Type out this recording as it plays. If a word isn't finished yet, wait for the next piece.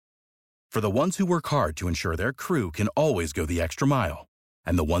For the ones who work hard to ensure their crew can always go the extra mile,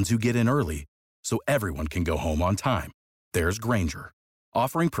 and the ones who get in early so everyone can go home on time, there's Grainger,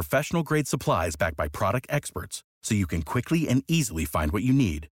 offering professional-grade supplies backed by product experts so you can quickly and easily find what you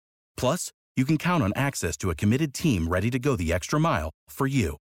need. Plus, you can count on access to a committed team ready to go the extra mile for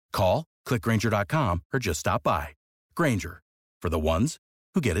you. Call, click Grainger.com, or just stop by. Grainger, for the ones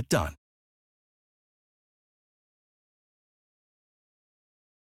who get it done.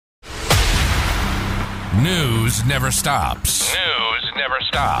 News never stops. News never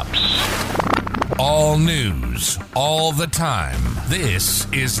stops. All news, all the time.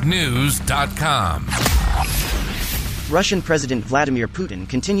 This is News.com. Russian President Vladimir Putin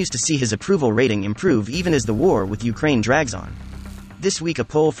continues to see his approval rating improve even as the war with Ukraine drags on. This week a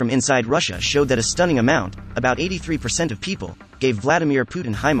poll from inside Russia showed that a stunning amount, about 83% of people, gave Vladimir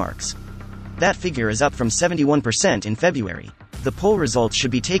Putin high marks. That figure is up from 71% in February. The poll results should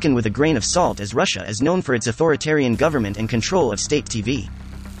be taken with a grain of salt as Russia is known for its authoritarian government and control of state TV.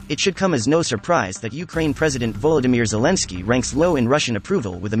 It should come as no surprise that Ukraine President Volodymyr Zelensky ranks low in Russian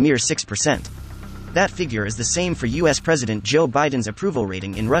approval with a mere 6%. That figure is the same for US President Joe Biden's approval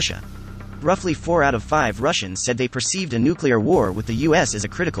rating in Russia. Roughly 4 out of 5 Russians said they perceived a nuclear war with the US as a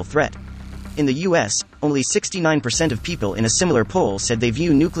critical threat. In the US, only 69% of people in a similar poll said they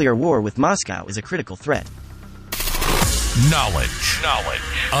view nuclear war with Moscow as a critical threat. Knowledge.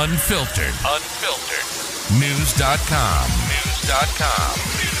 Unfiltered. News.com.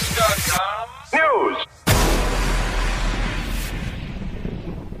 News.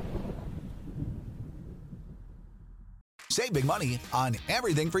 Save big money on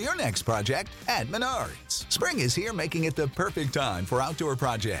everything for your next project at Menards. Spring is here, making it the perfect time for outdoor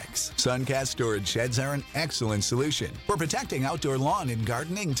projects. Suncast storage sheds are an excellent solution for protecting outdoor lawn and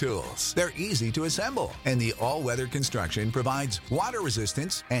gardening tools. They're easy to assemble, and the all-weather construction provides water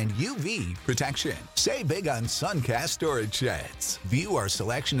resistance and UV protection. Save big on Suncast storage sheds. View our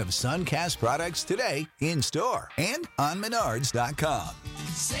selection of Suncast products today in store and on Menards.com.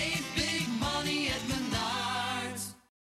 Save big